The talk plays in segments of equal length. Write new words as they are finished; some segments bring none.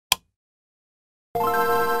Hey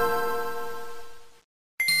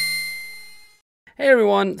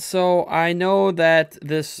everyone, so I know that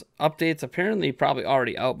this update's apparently probably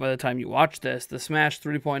already out by the time you watch this, the Smash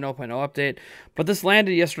 3.0.0 update, but this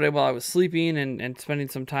landed yesterday while I was sleeping and spending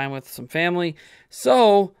some time with some family,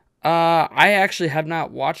 so I actually have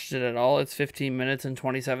not watched it at all. It's 15 minutes and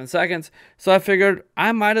 27 seconds, so I figured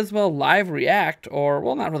I might as well live react, or,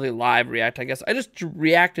 well, not really live react, I guess. I just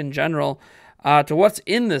react in general to what's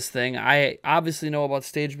in this thing. I obviously know about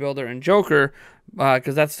Stage Builder and Joker,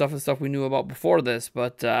 because that stuff is stuff we knew about before this.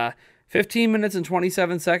 But 15 minutes and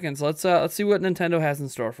 27 seconds. Let's see what Nintendo has in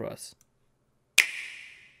store for us.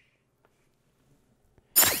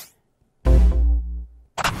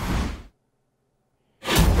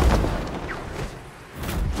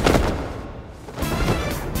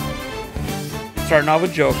 Starting off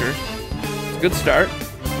with Joker. It's a good start.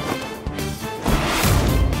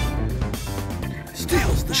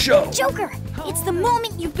 Steals the show. Joker, it's the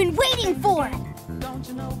moment you've been waiting for.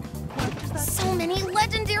 So many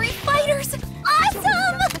legendary fighters!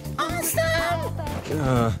 Awesome!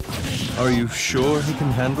 Awesome! Are you sure he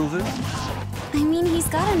can handle this? I mean, he's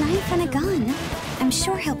got a knife and a gun. I'm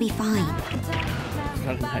sure he'll be fine.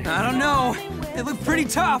 I don't know. They look pretty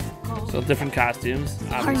tough. So different costumes,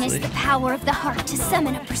 obviously. Harness the power of the heart to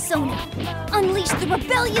summon a persona. Unleash the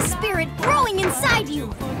rebellious spirit growing inside you.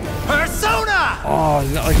 Persona! Oh,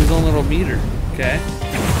 he's got like his own little meter. Okay.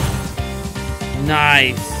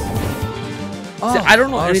 Nice. Oh, See, I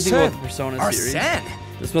don't know anything Arsene. about the Persona series. Arsene?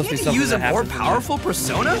 This must be something use a that more happens in powerful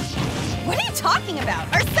persona? What are you talking about?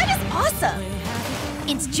 Arsene is awesome!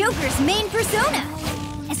 It's Joker's main persona.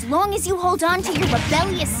 As long as you hold on to your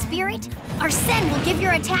rebellious spirit, Arsene will give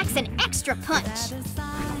your attacks an extra punch.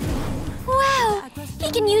 Wow, he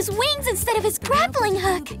can use wings instead of his grappling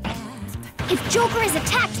hook. If Joker is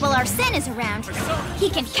attacked while Arsene is around, he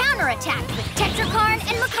can counterattack with Tetrakarn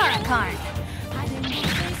and Makarakarn.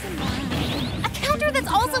 A counter that's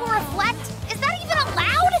also a reflect? Is that even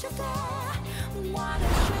allowed?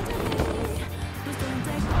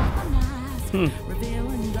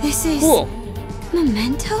 This is Cool.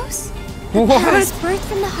 Mementos? What? Powers birthed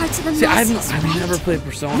from the hearts of the See, I've masses, right? never played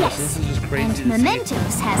Persona, Yes. so this is just crazy And to see.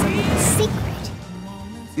 Mementos has a little secret.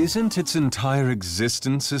 Isn't its entire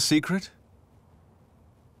existence a secret?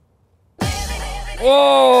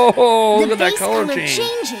 Whoa! Look The at that base color color change.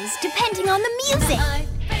 changes depending on the music.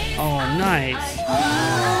 Oh, nice.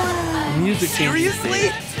 The music changes.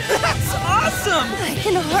 Seriously? That's awesome! I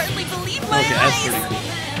can hardly believe my Okay, that's eyes! pretty cool.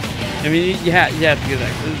 I mean, you have to get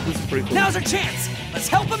that. This is pretty cool. Now's our chance! Let's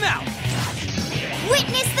help him out!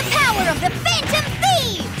 Witness the power of the Phantom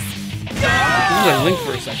Thieves! This is like Link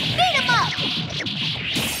for a second. Beat 'em up!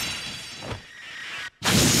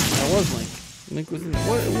 That was Link. Link was in.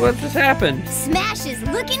 What just happened? Smash is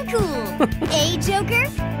looking cool. Eh, Joker?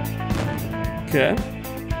 Okay.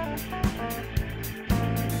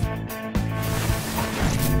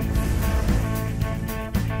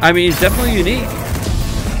 I mean, it's definitely unique.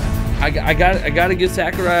 I gotta give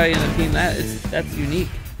Sakurai and the team that's unique.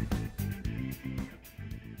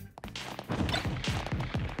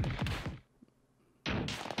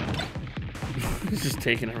 He's just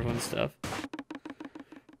taking everyone's stuff.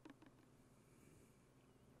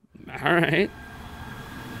 All right.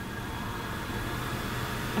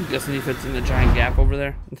 I'm guessing he fits in the giant gap over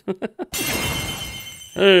there.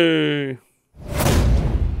 Hey.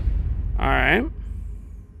 All right.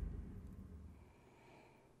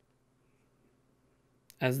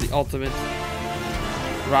 As the ultimate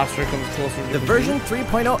roster comes closer to The version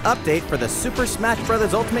 3.0 update for the Super Smash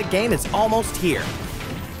Bros. Ultimate game is almost here.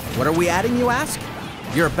 What are we adding, you ask?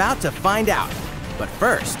 You're about to find out. But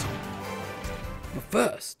first,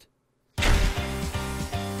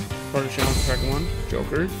 Part of Challenge Track 1,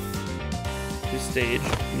 Joker, his stage,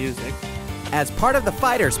 music. as part of the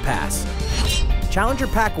Fighters Pass, Challenger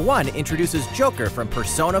Pack 1 introduces Joker from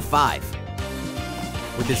Persona 5.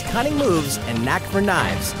 With his cunning moves and knack for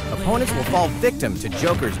knives, opponents will fall victim to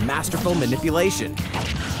Joker's masterful manipulation.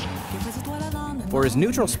 For his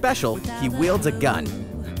neutral special, he wields a gun.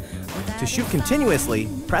 To shoot continuously,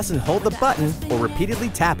 press and hold the button or repeatedly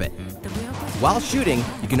tap it. While shooting,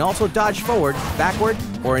 you can also dodge forward, backward,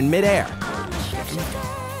 or in midair.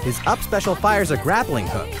 His up special fires a grappling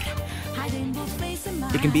hook.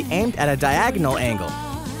 It can be aimed at a diagonal angle,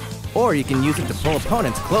 or you can use it to pull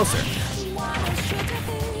opponents closer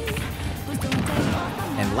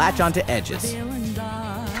and latch onto edges. Yeah,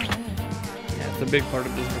 it's a big part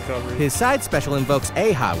of his recovery. His side special invokes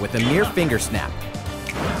Aha with a mere finger snap.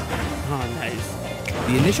 Oh, nice.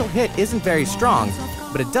 The initial hit isn't very strong,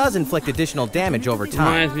 but it does inflict additional damage over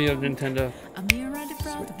time. Reminds me of Nintendo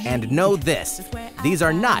And know this, these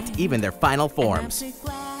are not even their final forms.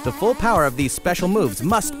 The full power of these special moves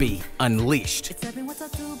must be unleashed.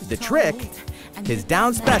 The trick? His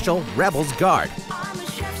down special, Rebel's Guard.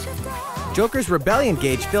 Joker's Rebellion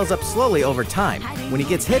gauge fills up slowly over time when he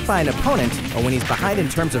gets hit by an opponent or when he's behind in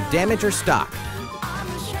terms of damage or stock.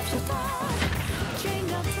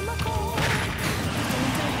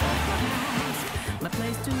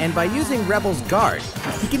 And by using Rebel's Guard,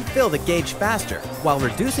 he can fill the gauge faster while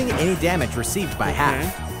reducing any damage received by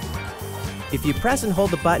half. If you press and hold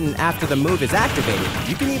the button after the move is activated,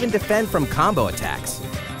 you can even defend from combo attacks.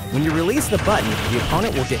 When you release the button, the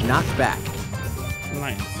opponent will get knocked back.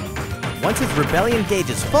 Nice. Once his Rebellion gauge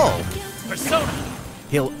is full, Persona!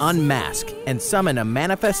 he'll unmask and summon a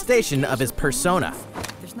manifestation of his persona,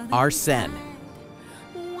 Arsene.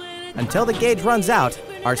 Until the gauge runs out,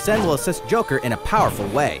 Arsene will assist Joker in a powerful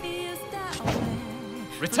way.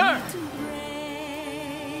 Return!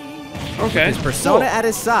 Okay. His persona Cool. at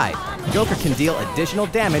his side, Joker can deal additional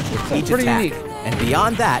damage with each Pretty attack. unique. And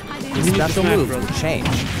beyond that, his Unique to special Smash moves Bros. will change.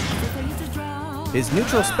 His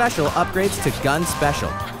neutral special upgrades to gun special.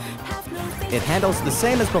 It handles the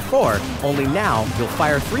same as before, only now you'll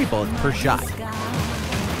fire 3 bullets per shot.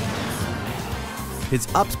 His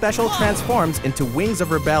up special transforms into Wings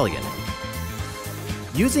of Rebellion.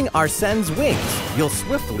 Using Arsene's wings, you'll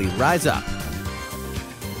swiftly rise up.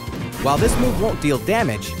 While this move won't deal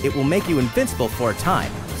damage, it will make you invincible for a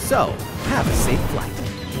time, so have a safe flight.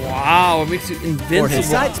 Wow, it makes you invincible. For his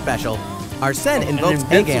side special, Arsene An invokes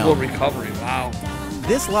invincible Aegon. recovery. Wow.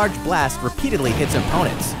 This large blast repeatedly hits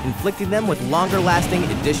opponents, inflicting them with longer-lasting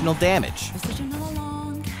additional damage.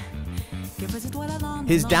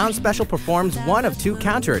 His down special performs 1 of 2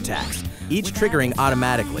 counterattacks, each triggering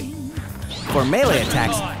automatically. For melee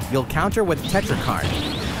attacks, you'll counter with Tetrakarn.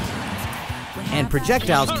 And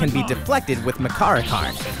projectiles can be deflected with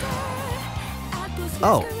Makarakarn.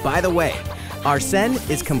 Oh, by the way, Arsene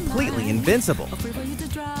is completely invincible.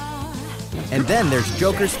 And then there's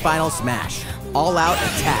Joker's final smash, all-out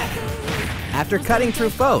attack. After cutting through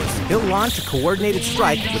foes, he'll launch a coordinated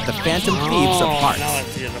strike with the Phantom Thieves of Now Hearts. I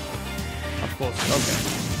see it up close.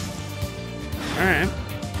 Okay. Alright.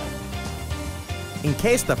 In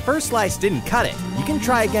case the first slice didn't cut it, you can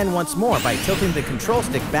try again once more by tilting the control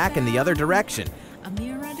stick back in the other direction.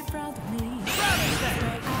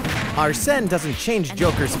 Arsene doesn't change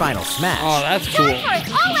Joker's final smash. Oh, that's cool. Time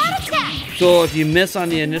for an all-out attack! So if you miss on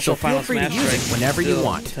the initial So feel final free to smash use it strike, whenever you still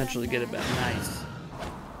want. potentially get it back. Nice.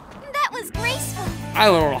 That was graceful. I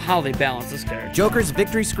don't know how they balance this character. Joker's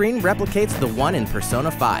victory screen replicates the one in Persona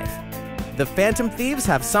 5. The Phantom Thieves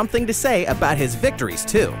have something to say about his victories,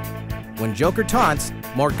 too. When Joker taunts,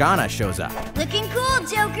 Morgana shows up. Looking cool,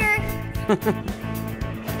 Joker.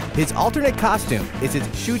 His alternate costume is his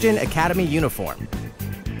Shujin Academy uniform.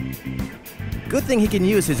 Good thing he can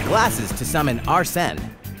use his glasses to summon Arsene.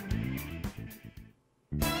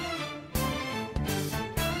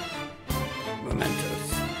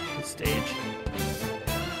 Mementos. The stage.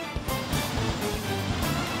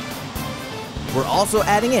 We're also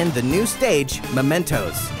adding in the new stage,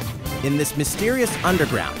 Mementos. In this mysterious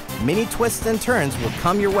underground, many twists and turns will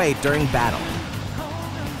come your way during battle.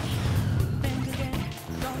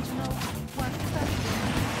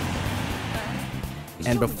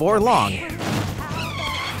 And before long,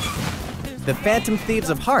 the Phantom Thieves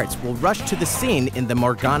of Hearts will rush to the scene in the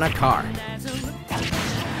Morgana car.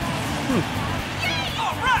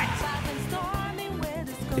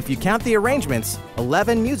 If you count the arrangements,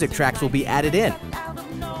 11 music tracks will be added in.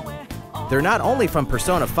 They're not only from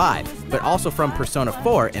Persona 5, but also from Persona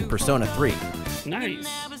 4 and Persona 3. Nice.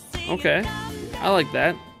 Okay. I like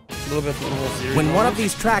that. A little bit from the whole series. When one of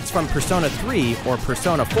these tracks from Persona 3 or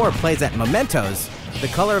Persona 4 plays at Mementos, the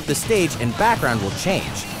color of the stage and background will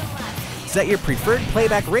change. Set your preferred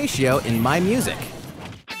playback ratio in My Music.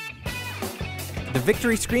 The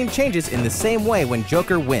victory screen changes in the same way when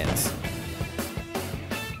Joker wins.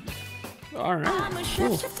 Alright.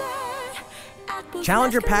 Cool.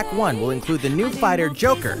 Challenger Pack 1 will include the new fighter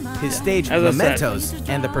Joker, his stage As I said, Mementos,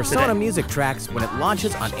 and the Persona today. music tracks when it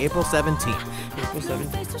launches on April 17th. April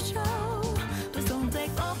 7th.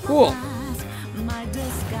 Cool.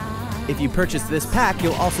 If you purchase this pack,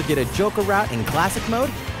 you'll also get a Joker route in Classic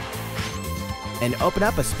mode and open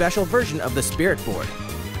up a special version of the Spirit Board.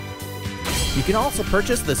 You can also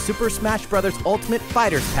purchase the Super Smash Bros. Ultimate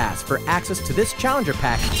Fighters Pass for access to this Challenger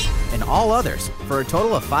Pack and all others for a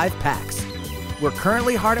total of 5 packs. We're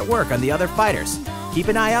currently hard at work on the other fighters. Keep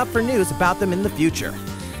an eye out for news about them in the future.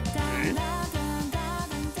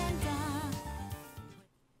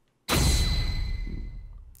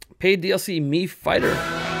 Paid DLC Mii Fighter.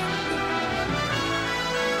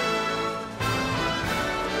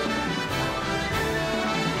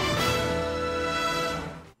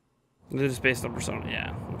 They're just based on Persona.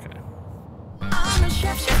 Yeah. Okay. I'm a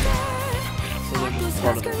shapeshifter. So they're just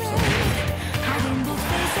part of the Persona.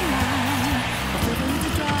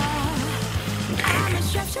 I'm a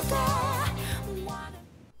shapeshifter.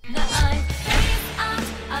 Now I face out,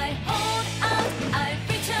 I hold out, I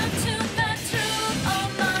return to the truth of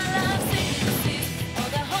my life. Secrecy of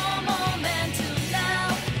the whole moment to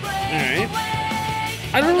now. Break Alright. away.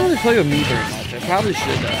 I don't really play with Mii very much. I probably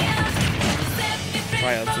should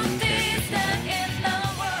try out some new characters sometime.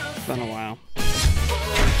 It's been a while. I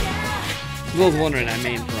was wondering, I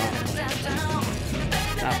main Piranha.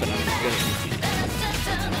 Not that I'm good at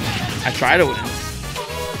it. I try to win.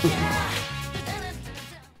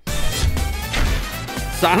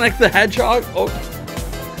 Sonic the Hedgehog? Oh.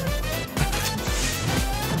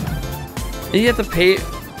 And you have to pay.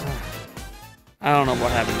 I don't know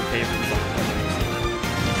what happened to pay for this.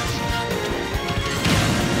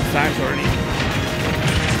 Sonic's already.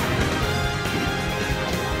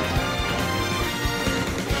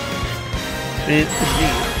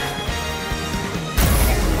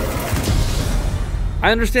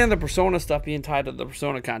 I understand the Persona stuff being tied to the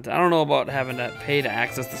Persona content. I don't know about having to pay to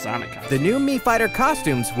access the Sonic content. The new Mii Fighter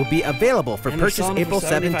costumes will be available for And purchase Persona April for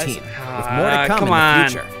 75 17th, with more to come in on. the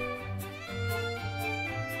future.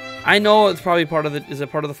 I know it's probably part of the. Is it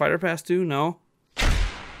part of the Fighter Pass too? No.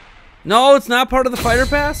 No, it's not part of the Fighter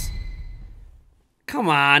Pass. Come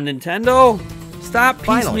on, Nintendo. Stop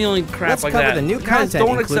Finally, piecemealing crap let's like cover that. the new You guys content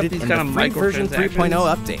don't accept included these in kind the of free version microtransactions.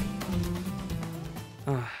 3.0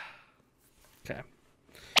 update. Okay.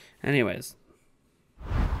 Anyways.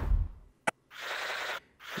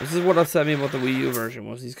 This is what upset me about the Wii U version,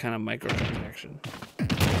 was these kind of microtransactions.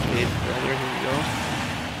 Stage builder, here we go.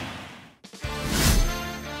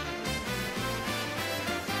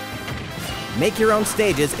 Make your own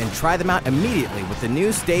stages and try them out immediately with the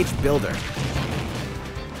new Stage Builder.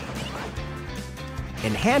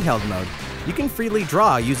 In handheld mode, you can freely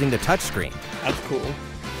draw using the touchscreen. That's cool.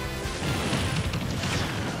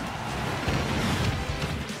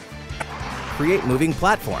 Create moving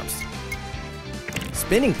platforms,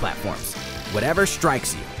 spinning platforms, whatever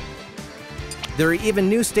strikes you. There are even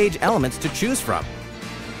new stage elements to choose from.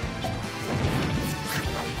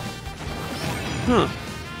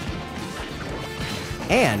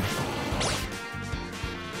 And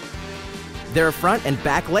there are front and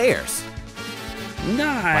back layers.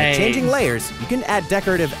 Nice. By changing layers, you can add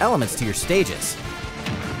decorative elements to your stages.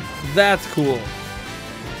 That's cool.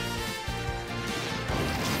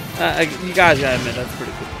 You guys gotta admit, that's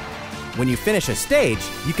pretty cool. When you finish a stage,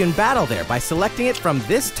 you can battle there by selecting it from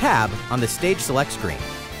this tab on the stage select screen.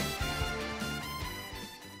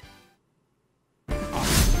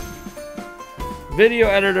 Video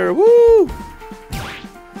editor, woo!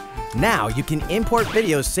 Now you can import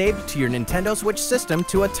videos saved to your Nintendo Switch system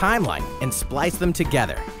to a timeline and splice them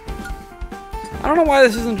together. I don't know why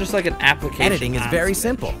this isn't just like an application. Editing is on very Switch.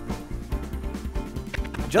 simple.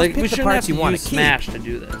 Just Like, we pick the shouldn't have parts to you want use to keep. Smash to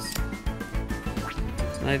do this.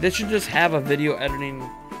 Like, they should just have a video editing.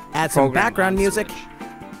 Add some program background on music Switch.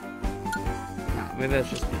 Nah, maybe that's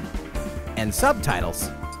just me. and subtitles.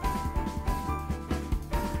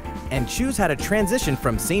 And choose how to transition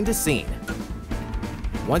from scene to scene.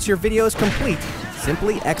 Once your video is complete,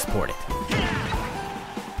 simply export it.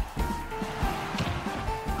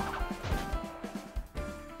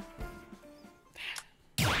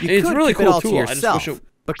 You It's could really keep it cool all too. to I just yourself, wish it,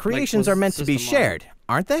 but like, creations was are meant to be system-wide. shared,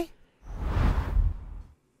 aren't they?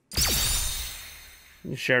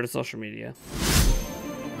 You share to social media.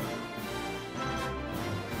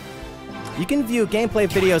 You can view gameplay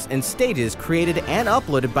videos and stages created and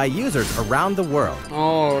uploaded by users around the world.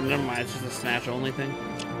 Oh, never mind. It's just a Smash only thing.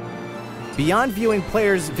 Beyond viewing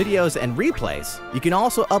players' videos and replays, you can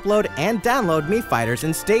also upload and download Mii Fighters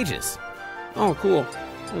and stages. Oh, cool.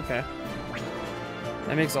 Okay.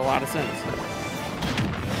 That makes a lot of sense.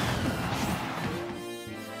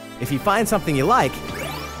 If you find something you like,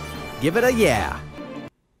 give it a yeah.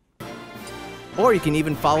 Or you can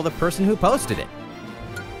even follow the person who posted it.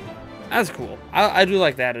 That's cool. I do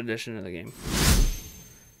like that addition to the game.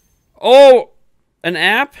 Oh, an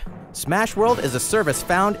app? Smash World is a service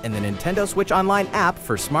found in the Nintendo Switch Online app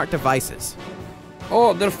for smart devices.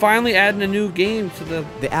 Oh, they're finally adding a new game to the...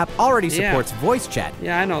 The app already Yeah. supports voice chat,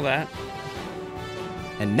 Yeah, I know that.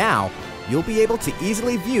 and now you'll be able to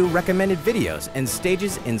easily view recommended videos and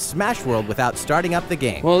stages in Smash World without starting up the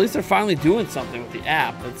game. Well, at least they're finally doing something with the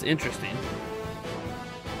app that's interesting.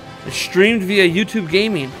 It's streamed via YouTube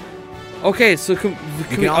Gaming. Okay, so can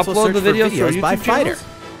we also upload search the for videos to our videos by YouTube fighter. channels?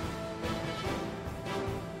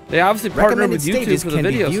 They obviously partnered Recommended with YouTube stages for the can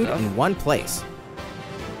be video viewed stuff. in one place.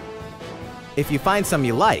 If you find some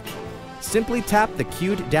you like, simply tap the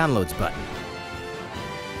queued downloads button.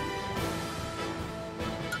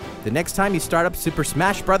 The next time you start up Super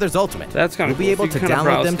Smash Bros. Ultimate, That's kind you'll of be cool. able So to you can kinda download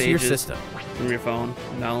browse them to your stages system. from your phone,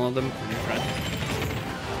 download them from your friend.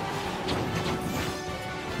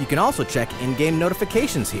 You can also check in-game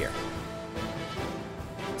notifications here.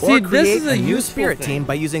 See, Or this create is a a new useful spirit thing. team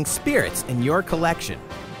by using spirits in your collection.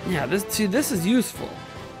 Yeah, this is useful.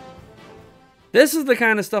 This is the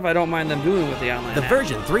kind of stuff I don't mind them doing with the online The app.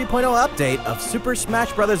 version 3.0 update of Super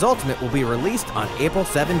Smash Bros. Ultimate will be released on April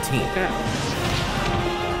 17th. Okay.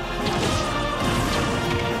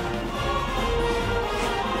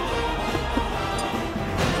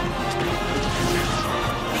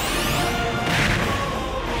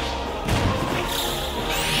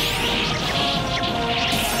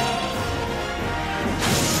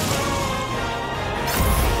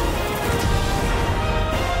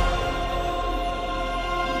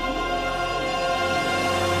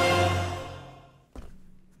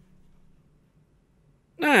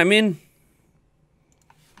 I mean,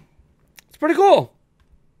 it's pretty cool.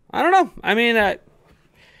 I don't know. I mean,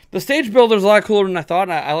 the stage builder's a lot cooler than I thought.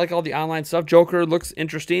 I like all the online stuff. Joker looks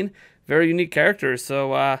interesting. Very unique character.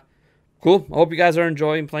 So, cool. I hope you guys are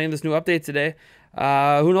enjoying playing this new update today.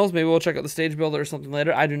 Who knows? Maybe we'll check out the stage builder or something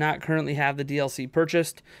later. I do not currently have the DLC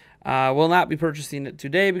purchased. Will not be purchasing it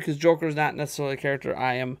today because Joker is not necessarily a character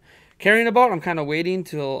I am caring about. I'm kind of waiting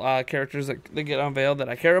till characters that get unveiled that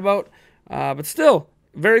I care about. But still,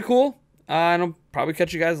 very cool. And I'll probably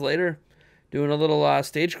catch you guys later doing a little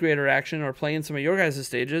stage creator action or playing some of your guys'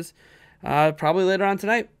 stages. Probably later on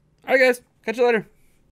tonight. All right, guys. Catch you later.